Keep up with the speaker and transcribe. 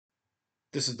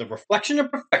This is the Reflection of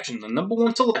Perfection, the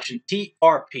 #1 selection,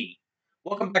 T.R.P.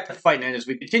 Welcome back to Fight Night as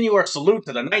we continue our salute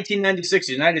to the 1996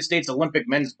 United States Olympic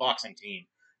men's boxing team.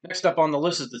 Next up on the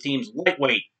list is the team's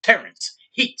lightweight, Terrance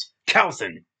Heat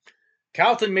Cauthen.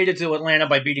 Cauthen made it to Atlanta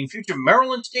by beating future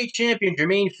Maryland state champion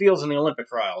Jermaine Fields in the Olympic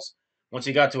trials. Once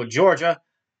he got to Georgia,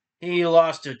 he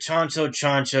lost to Toncho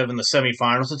Tonchev in the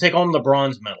semifinals to take home the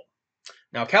bronze medal.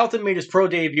 Now, Cauthen made his pro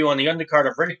debut on the undercard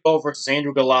of Riddick Bowe versus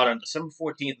Andrew Golota on December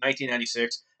 14,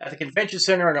 1996, at the Convention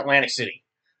Center in Atlantic City,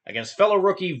 against fellow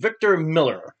rookie Victor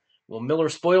Miller. Will Miller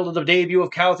spoil the debut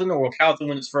of Cauthen, or will Cauthen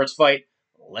win his first fight?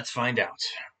 Let's find out.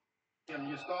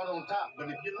 You start on top, but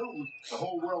if you lose, the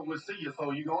whole world will see you,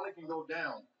 so you only can go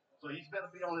down. So he's better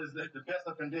be on the best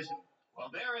of condition. Well,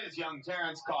 there is young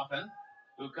Terrance Cauthen,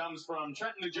 who comes from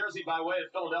Trenton, New Jersey by way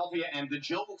of Philadelphia and the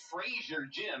Joe Frazier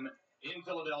Gym in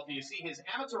Philadelphia. You see his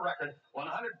amateur record,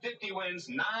 150 wins,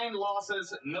 9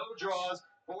 losses, no draws,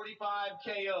 45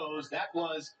 KOs. That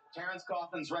was Terrance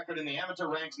Cauthen's record in the amateur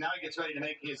ranks. Now he gets ready to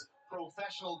make his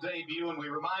professional debut, and we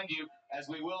remind you, as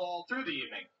we will all through the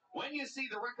evening, when you see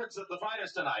the records of the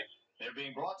fighters tonight, they're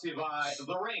being brought to you by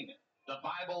The Ring, the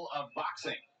Bible of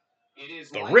boxing. It is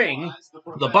The Ring?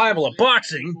 The Bible of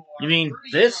boxing? You mean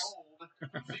this?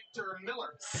 Victor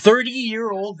Miller.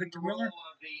 30-year-old Victor Miller?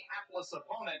 The hapless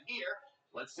opponent here.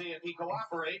 Let's see if he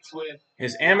cooperates with...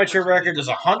 His amateur record is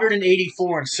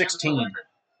 184-16.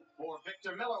 For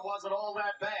Victor Miller wasn't all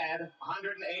that bad.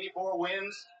 184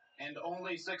 wins and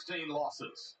only 16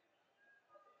 losses.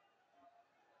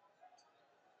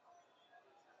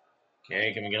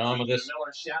 Okay, can we get on with this?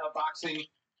 Miller shadow boxing.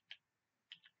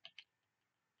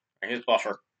 Here's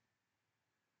Buffer.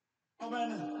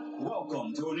 Gentlemen,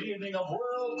 welcome to an evening of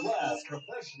world-class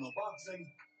professional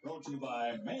boxing brought to you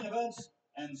by Main Events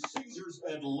and Caesars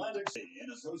Atlantic City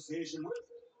in association with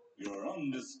your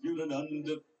undisputed,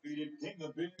 undefeated king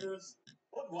of beers,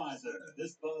 Budweiser.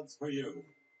 This Bud's for you.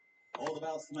 All the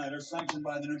bouts tonight are sanctioned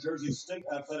by the New Jersey State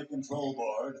Athletic Control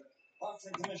Board.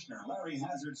 Boxing Commissioner Larry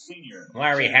Hazard Sr.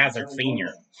 Larry Hazard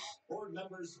Sr. Board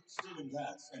members Stephen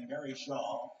Katz and Gary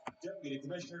Shaw. Deputy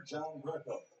Commissioner John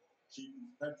Greco. Chief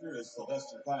Inspector is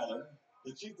Sylvester Tyler.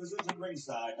 The Chief Physician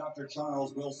ringside, Dr.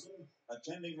 Charles Wilson.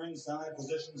 Attending ringside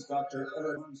physicians, Dr.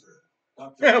 Eric Wormser.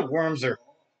 Dr. Wormser.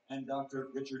 And Dr.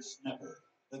 Richard Snepper.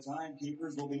 The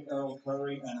timekeepers will be Errol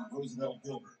Curry and Roosevelt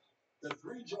Gilbert. The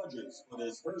 3 judges for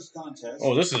this first contest.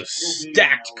 Oh, this is a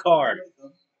stacked card.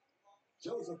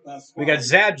 We got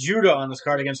Zab Judah on this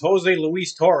card against Jose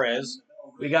Luis Torres.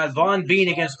 We got Von Bean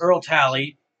against Earl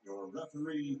Talley. Your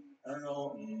referee,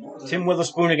 Earl Tim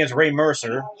Witherspoon against Ray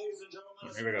Mercer.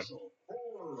 Here we go.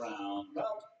 4-round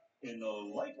bout in the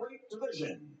lightweight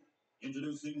division.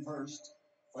 Introducing first,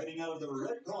 fighting out of the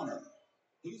red corner.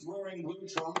 He's wearing blue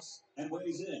trunks and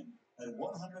weighs in at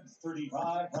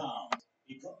 135 pounds.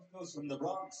 He comes to us from the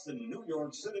Bronx in New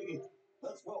York City.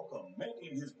 Let's welcome,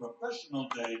 making his professional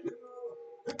debut,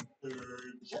 Victor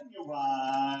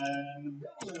Genuine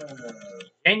Miller.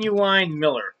 Genuine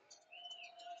Miller.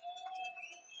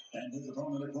 And his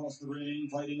opponent across the ring,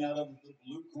 fighting out of the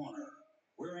blue corner,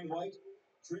 wearing white,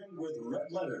 trimmed with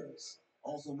red letters.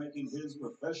 Also making his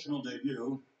professional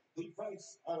debut, he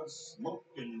fights out of Smoke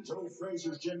in Joe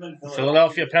Frazier's gym in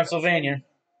Philadelphia, Pennsylvania.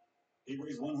 He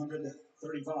weighs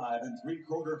 135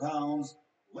 3/4 pounds.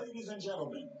 Ladies and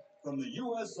gentlemen, from the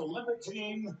U.S. Olympic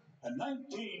team, a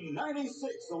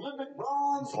 1996 Olympic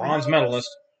bronze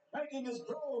medalist, making his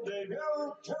pro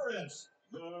debut, Terrance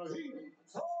 "The Heat"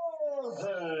 Cauthen.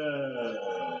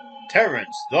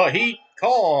 Terrance "The Heat"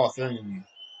 Cauthen.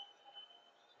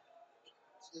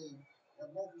 Steve, I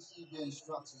won't receive the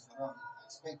instructions from you. I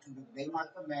expect you to obey my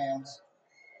commands.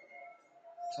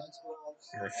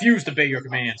 I refuse to obey your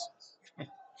commands. A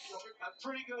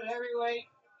pretty good heavyweight.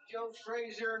 Joe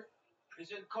Frazier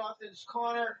is in Cauthen's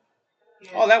corner.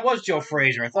 Oh, that was Joe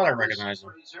Frazier. I thought I recognized him.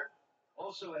 Frazier,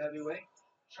 also a heavyweight,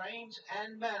 trains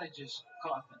and manages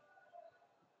Cauthen.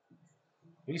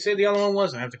 What do you say the other one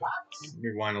was? I have to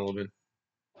rewind a little bit.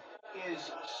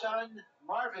 His son,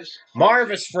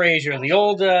 Marvis Frazier, the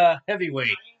old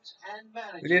heavyweight.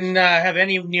 We didn't have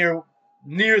any near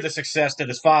the success that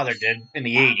his father did in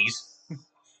the 80s. All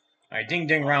right, ding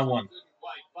ding, round 1.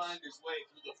 Find his way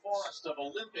through the forest of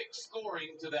Olympic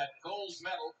scoring to that gold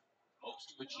medal. Most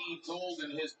to achieve gold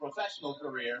in his professional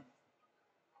career.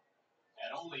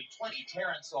 At only 20,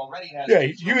 Terrance already has... Yeah,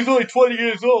 he was only 20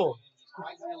 years old.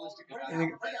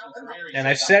 And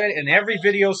I've said it in every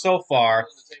video so far.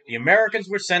 The Americans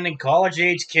were sending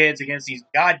college-age kids against these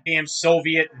goddamn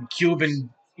Soviet and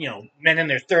Cuban, men in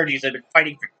their 30s that have been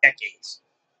fighting for decades.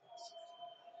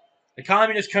 The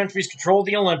communist countries controlled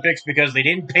the Olympics because they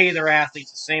didn't pay their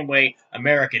athletes the same way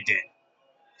America did.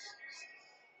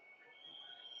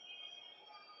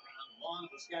 on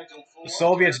the schedule for The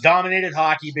Soviets dominated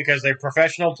hockey because they're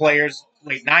professional players,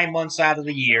 like 9 months out of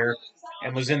the year,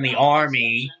 and was in the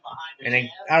army. And then,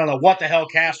 I don't know what the hell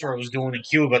Castro was doing in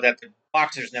Cuba that the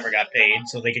boxers never got paid,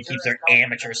 so they could keep their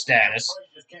amateur status.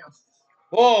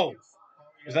 Whoa!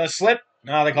 Is that a slip?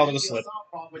 No, they called it a slip.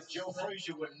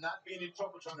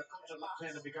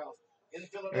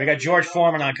 We got George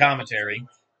Foreman on commentary,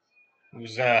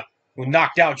 who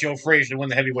knocked out Joe Frazier to win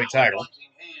the heavyweight title.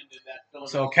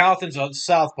 So Cauthen's a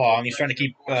southpaw, and he's trying to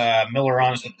keep Miller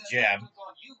honest with the jab.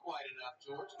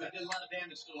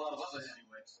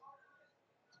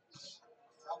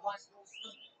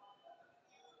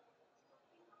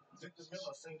 Victor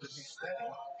Miller seems to be steady.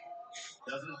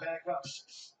 Doesn't back up.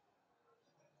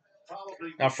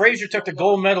 Now, Frazier took the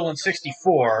gold medal in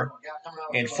 '64,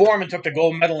 and Foreman took the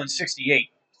gold medal in '68.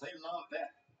 They love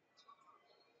that.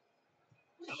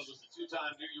 Miller was the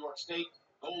two-time New York State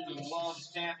Golden Gloves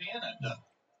champion and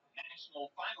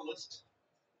national finalist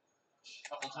a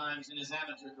couple times in his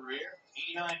amateur career.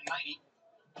 89 and 90.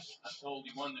 I'm told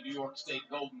he won the New York State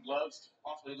Golden Gloves.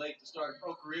 Awfully late to start a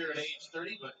pro career at age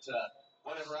 30, but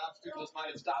whatever obstacles might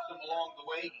have stopped him along the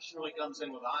way, he surely comes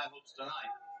in with high hopes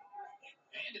tonight.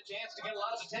 And a chance to get a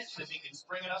lot of attention if he can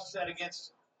spring an upset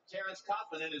against Terrance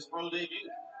Cauthen in his pro debut.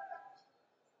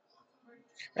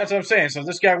 That's what I'm saying. So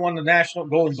this guy won the National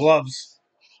Golden Gloves,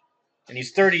 and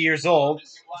he's 30 years old.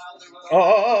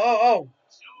 Oh.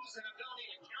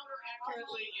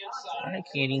 Hi,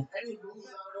 Katie. And he moves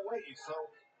out of the way, so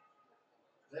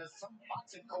there's some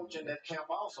boxing coach in that camp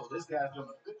also. This guy's doing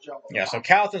a good job. Yeah, so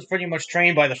Cauthen's pretty much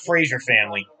trained by the Frazier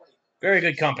family. Very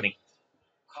good company.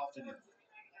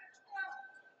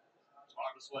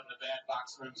 Wasn't a bad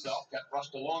boxer himself. Got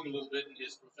rushed along a little bit in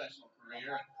his professional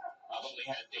career. And probably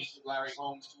had a date with Larry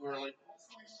Holmes too early.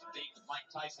 A date with Mike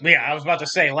Tyson. Yeah, I was about to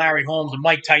say Larry Holmes and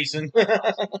Mike Tyson. That's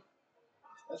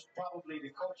probably the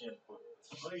coach input.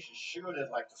 Frazier sure does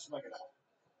like to slug it out.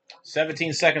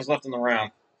 17 seconds left in the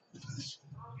round.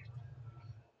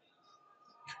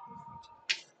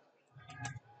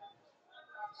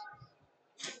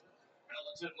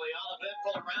 Relatively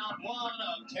uneventful round one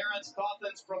of Terrance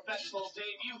Cauthen's professional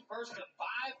debut. First of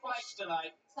 5 fights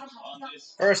tonight. On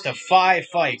this First of 5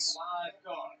 fights. live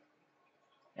card.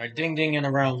 All right, ding in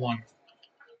round 1.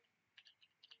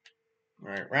 All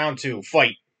right, round 2,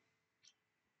 fight.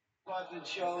 Cauthen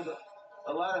showed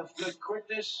a lot of good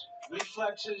quickness,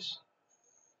 reflexes,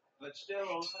 but still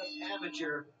a lot of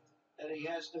amateur that he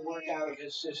has to work out of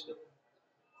his system.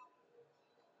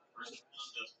 First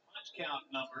round of punch count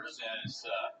numbers as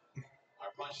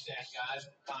our punch stat guys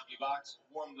from CompuBox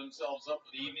warmed themselves up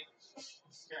for the evening.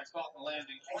 Terrance Cauthen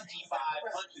landing 25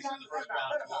 punches in the first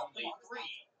round, only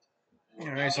 3.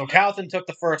 All right, so Cauthen took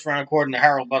the first round according to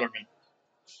Harold Letterman.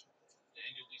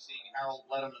 And you'll be seeing Harold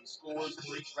Letterman's scores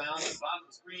for each round at the bottom of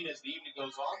the screen as the evening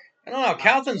goes on. I don't know,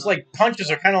 Cauthen's like punches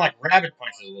are kind of like rabbit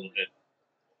punches a little bit.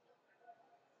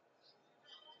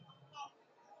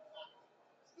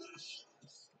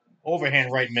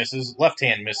 Overhand right misses, left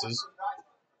hand misses.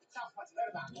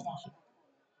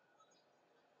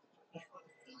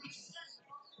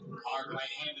 Hard right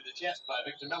hand to the chest by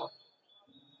Victor Miller.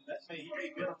 He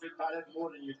may benefit by that more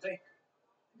than you think.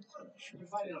 You're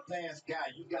fighting a fast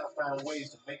guy, you got to find ways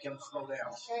to make him slow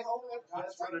down.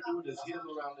 Best way to do it is hit him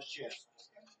around the chest.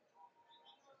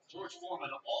 George Foreman,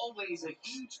 always a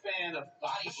huge fan of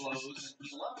body blows.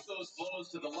 He loves those blows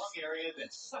to the lung area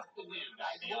that suck the wind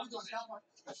out of the opposition.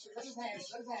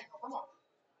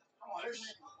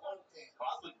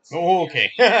 Oh,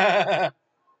 okay. Earl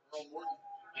Morton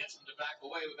gets him to back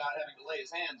away without having to lay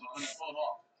his hands on him and pull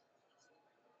off.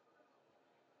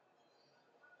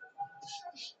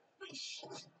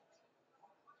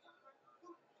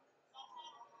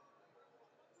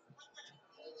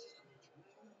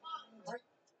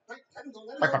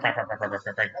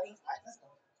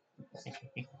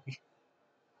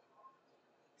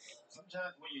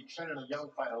 Sometimes when you're training a young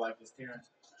fighter like this, Terrance,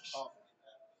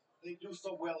 they do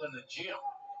so well in the gym.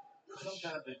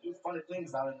 Sometimes they do funny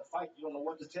things out in the fight. You don't know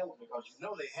what to tell them because you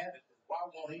know they have it. Why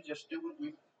won't he just do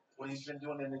what he's been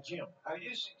doing in the gym? Are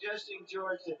you suggesting,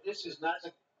 George, that this is not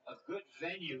a good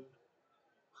venue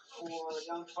for a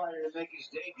young fighter to make his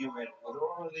debut in, with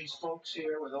all of these folks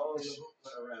here, with all of the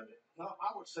movement around it? No,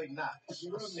 I would say not. If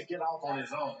you're willing to get off on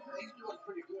his own, he's doing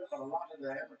pretty good, but a lot of the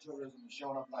amateurism is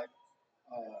showing up like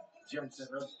Jim said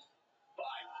earlier.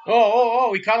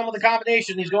 Oh, he caught him with a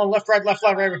combination. He's going left, right.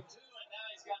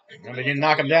 And they didn't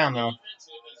knock him down, though.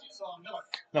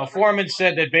 No, Foreman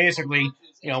said that basically,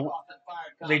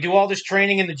 they do all this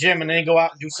training in the gym and then they go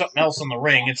out and do something else in the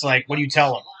ring. It's like, what do you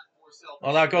tell them?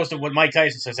 Well, that goes to what Mike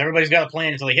Tyson says. Everybody's got a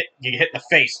plan until you get hit in the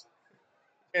face.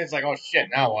 It's like, oh shit,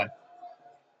 now what?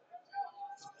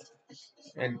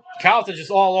 And Cauthen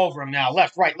just all over him now.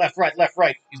 Left, right, left, right, left,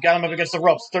 right. He's got him up against the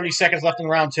ropes. 30 seconds left in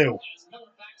round 2. Miller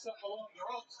backs up along the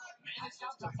ropes, manages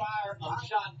to fire a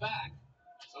shot back.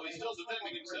 So he's still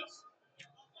defending himself.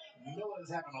 Miller's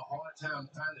having a hard time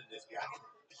finding this guy.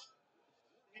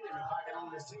 He didn't even find it on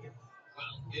this team.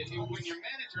 Well, when your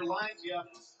manager lines you up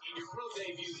in your pro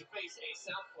debut to face a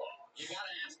southpaw, you got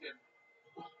to ask him,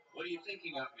 what are you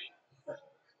thinking of me?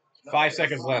 5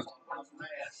 seconds left.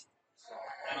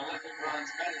 An Olympic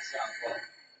bronze medal southpaw.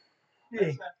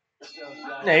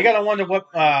 Yeah, you got to wonder what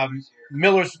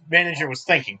Miller's manager was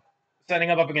thinking. Setting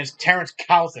him up against Terrance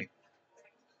Cauthen,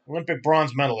 Olympic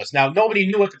bronze medalist. Now, nobody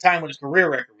knew at the time what his career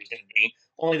record was going to be,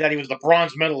 only that he was the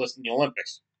bronze medalist in the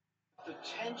Olympics.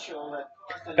 Potential that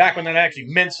Back when that actually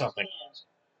meant something.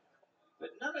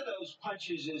 But none of those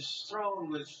punches is thrown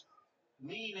with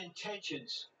mean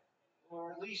intentions,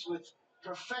 or at least with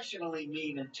professionally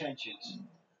mean intentions.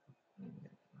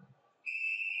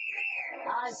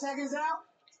 5 seconds out.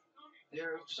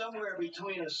 They're somewhere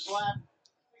between a slap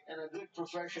and a good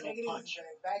professional Take it punch. easy,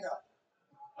 back up.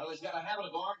 Oh, he's got a habit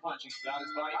of arm punching without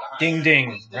his body behind. Ding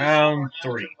ding, round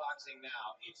 3. Boxing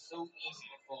now, it's so easy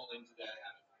to fall into that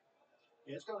habit.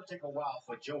 Yeah, it's going to take a while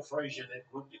for Joe Frazier and that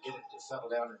group to get him to settle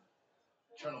down and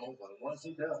turn him over. And once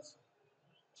he does,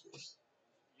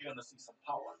 you're going to see some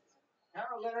power.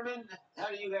 Harold Letterman,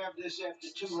 how do you have this after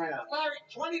 2 rounds? Larry,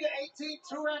 20 to 18,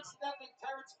 2 rounds, nothing.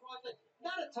 Terrance Cauthen,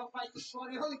 not a tough fight to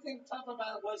score. The only thing tough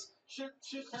about it was should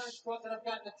Terrance Cauthen have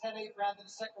gotten a 10-8 round in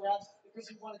the second round because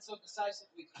he won it so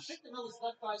decisively. Victor Miller's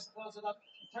left eye close it up.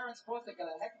 Terrance Cauthen got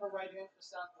a heck of a right hand for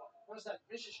southpaw. Where's that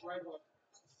vicious right hook?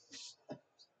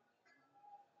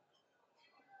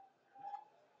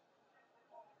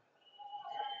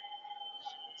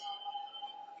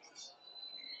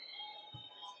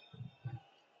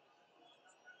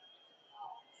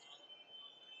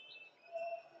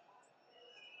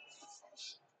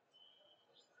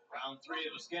 Round 3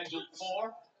 of a scheduled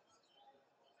 4.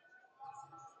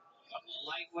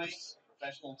 Lightweight,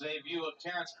 professional debut of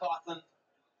Terrance Cauthen,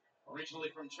 originally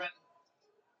from Trenton,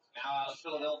 now out of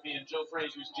Philadelphia in Joe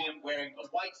Frazier's gym wearing the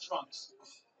white trunks.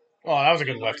 Oh, that was a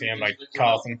good left hand by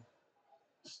Cauthen.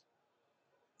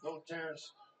 Though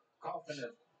Terrance Cauthen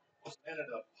has landed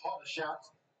a harder shot,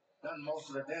 done most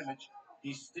of the damage,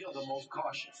 he's still the most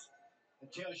cautious.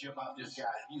 It tells you about this guy.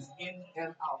 He's in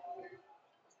and out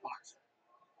boxer.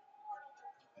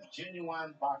 A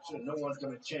genuine boxer, no one's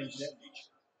going to change that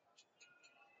nature.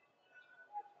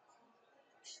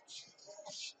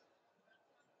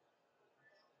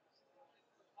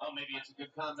 Well, maybe it's a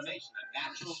good combination. A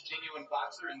natural, genuine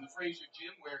boxer in the Frazier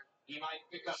gym where he might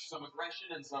pick up some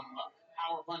aggression and some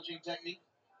power punching technique.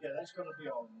 Yeah, that's going to be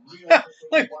a real...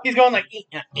 Look, he's going like... He's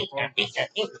going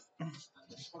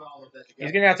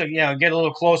to have to, get a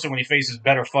little closer when he faces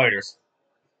better fighters.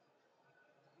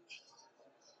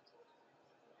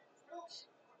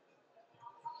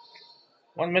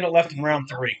 One minute left in round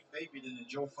 3. Babied in the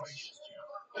Joe Frazier's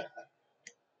gym.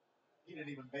 He didn't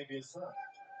even baby his son.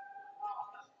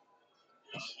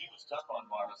 He was tough on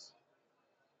Marvis.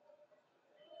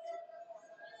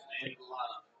 Andrew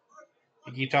Golota.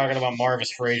 You keep talking about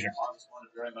Marvis Frazier. Marvis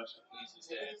wanted very much to please his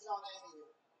dad.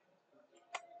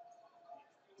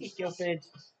 He's stupid.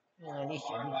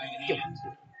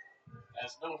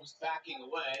 As Miller was backing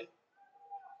away.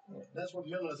 That's what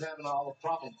Miller's having all the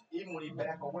problems. Even when he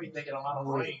back away, thinking I'm out of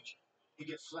range, he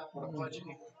gets slapped with a punch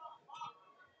anyway.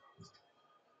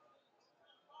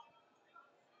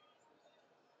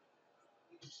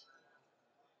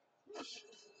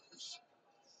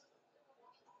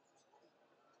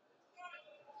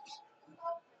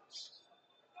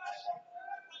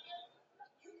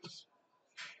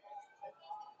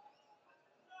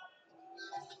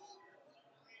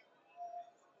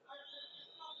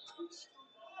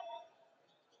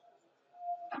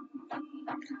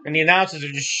 And the announcers are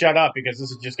just shut up because this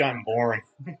has just gotten boring.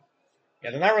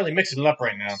 Yeah, they're not really mixing it up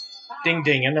right now. Ding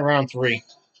ding, into round 3.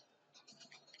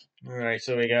 Alright,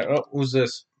 so we got... Oh, who's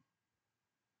this?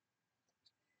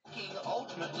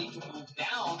 Ultimately to move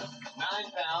down 9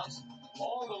 pounds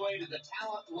all the way to the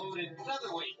talent-loaded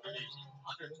featherweight division,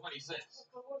 under 26.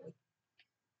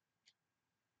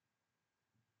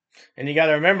 And you got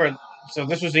to remember, so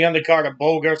this was the undercard of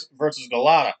Bowe versus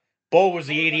Golota. Bowe was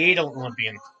the 88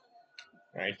 Olympian.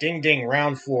 All right, ding ding,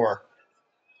 round 4.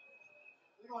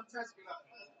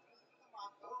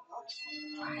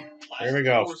 Here we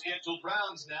go. 4 scheduled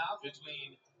rounds now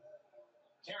between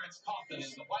Terrance Cauthen in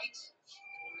the white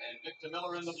and Victor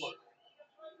Miller in the blue.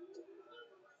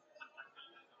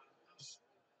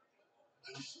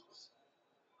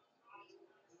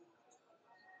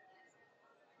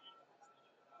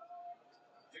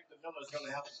 Miller's going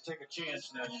to have to take a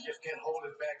chance now. You just can't hold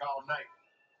it back all night.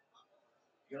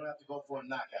 You're going to have to go for a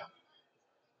knockout.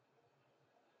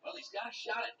 Well, he's got a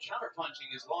shot at counterpunching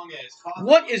as long as Cauthen.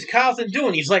 What is Cauthen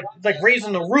doing? He's like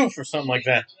raising the roof or something like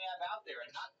that. Jab out there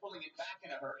and not pulling it back in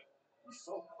a hurry. He's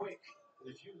so quick.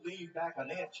 If you leave back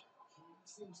an inch, he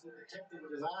seems to protect it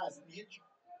with his eyes and hit you.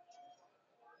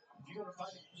 If you're going to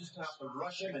fight him, you're just going to have to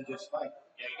rush him and just fight.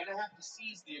 Yeah, you're going to have to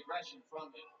seize the aggression from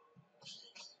him.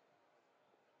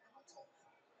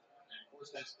 And of course,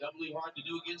 that's doubly hard to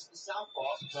do against the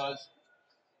southpaw because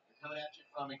they're coming at you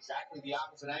from exactly the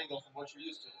opposite angle from what you're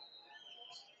used to.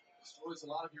 Destroys a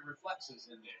lot of your reflexes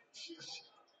in there.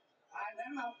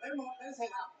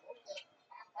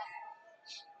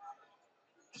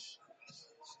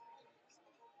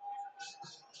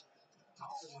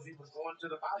 Cauthen was even going to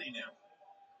the body now.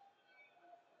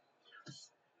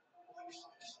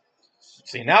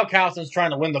 See, now Cauthen's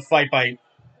trying to win the fight by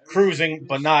cruising,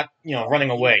 but not, running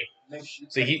away.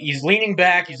 See, he's leaning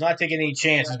back. He's not taking any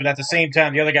chances, but at the same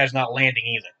time, the other guy's not landing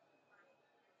either.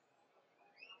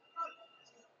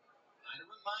 Kind of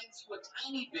reminds you a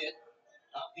tiny bit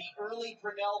of the early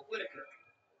Pernell Whitaker.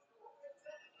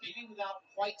 Maybe without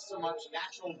quite so much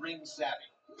natural ring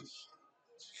savvy.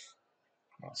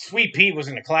 Sweet Pea was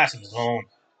in a class of his own.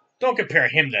 Don't compare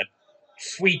him to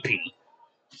Sweet Pea.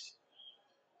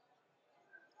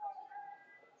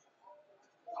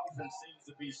 Cauthen seems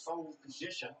to be so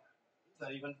conditioned, he's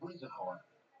not even breathing hard.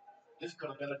 This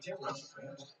could have been a terrorist for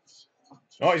him.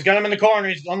 Oh, he's got him in the corner.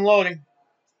 He's unloading.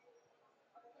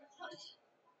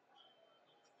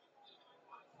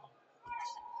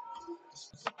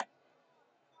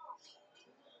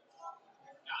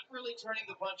 Really turning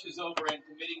the punches over and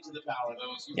committing to the power.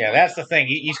 Yeah, that's the thing.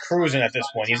 He's cruising at this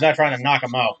point. He's not trying to knock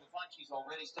him out. He's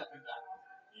already stepping back.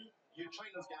 Your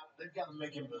trainers they've got to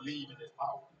make him believe in his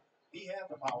power. He has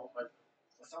the power, but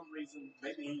for some reason,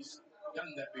 maybe he's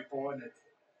done that before and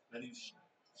he's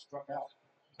struck out.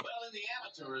 Well, in the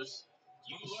amateurs,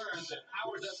 you learn that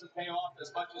power doesn't pay off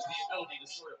as much as the ability to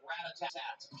sort of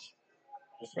rat-a-tat.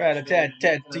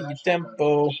 Rat-a-tat-tat to your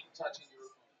tempo. Keep touching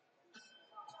your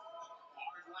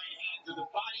hard right hand to the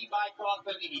body by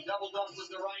Cauthen. He doubled up with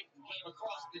the right and came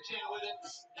across the chin with it.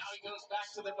 Now he goes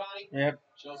back to the body. Yep.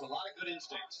 Shows a lot of good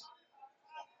instincts.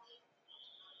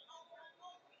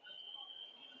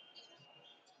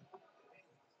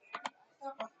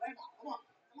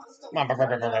 Come on, Wait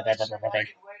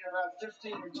about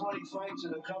 15 or 20 fights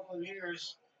in a couple of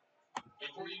years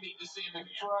Before you need to see him again.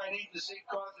 before I need to see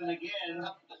Cauthen again. And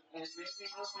maybe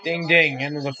he'll be Ding, ding.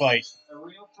 End of the fight. a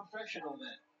real professional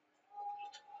then.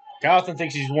 Cauthen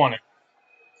thinks he's won it.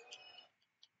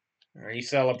 He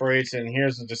celebrates, and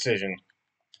here's the decision.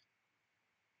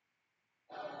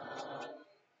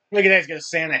 Look at that. He's got a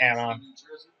Santa hat on.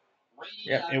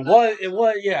 Yeah, it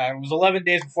was 11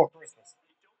 days before Christmas.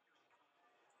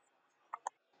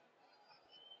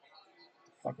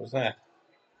 What the fuck was that?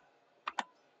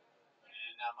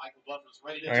 And now Michael Buffer's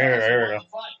ready to Here we go. the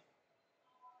fight.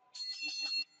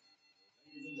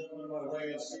 Ladies and gentlemen, by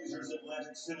way of Caesars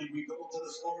Atlantic City, we go to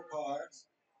the scorecards.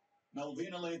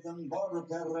 Melvina Latham, Barbara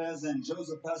Perez, and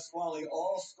Joseph Pasquale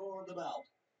all scored the bout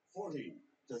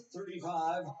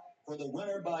 40-35 for the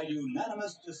winner by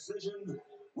unanimous decision,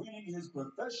 winning his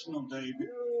professional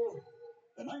debut,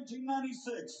 the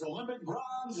 1996 Olympic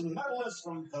bronze medalist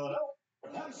from Philadelphia,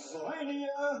 Pennsylvania,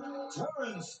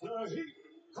 Terrance the Heat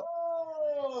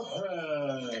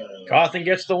Cauthen. Cauthen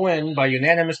gets the win by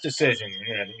unanimous decision.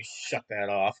 Yeah, let me shut that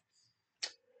off.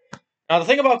 Now, the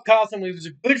thing about Cauthen, he was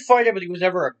a good fighter, but he was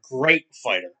never a great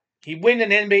fighter. He'd win an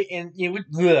NBA, and he would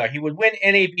win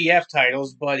NABF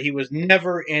titles, but he was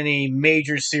never in a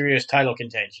major, serious title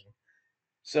contention.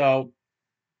 So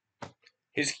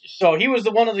he was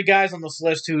one of the guys on this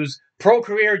list whose pro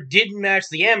career didn't match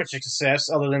the amateur success,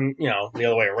 other than the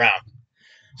other way around.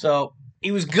 So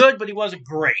he was good, but he wasn't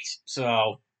great.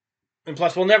 So, and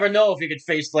plus, we'll never know if he could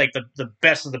face like the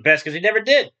best of the best because he never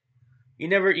did. He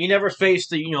never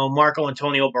faced the Marco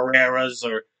Antonio Barreras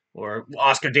or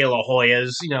Oscar De La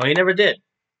Hoyas. He never did.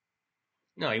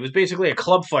 No, he was basically a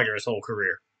club fighter his whole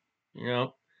career.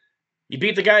 He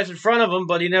beat the guys in front of him,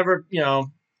 but he never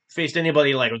faced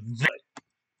anybody like that.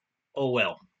 Oh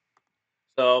well.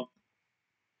 So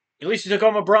at least he took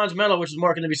home a bronze medal, which is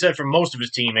more going to be said for most of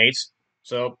his teammates.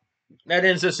 So that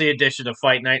ends this edition of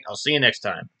Fight Night. I'll see you next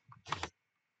time.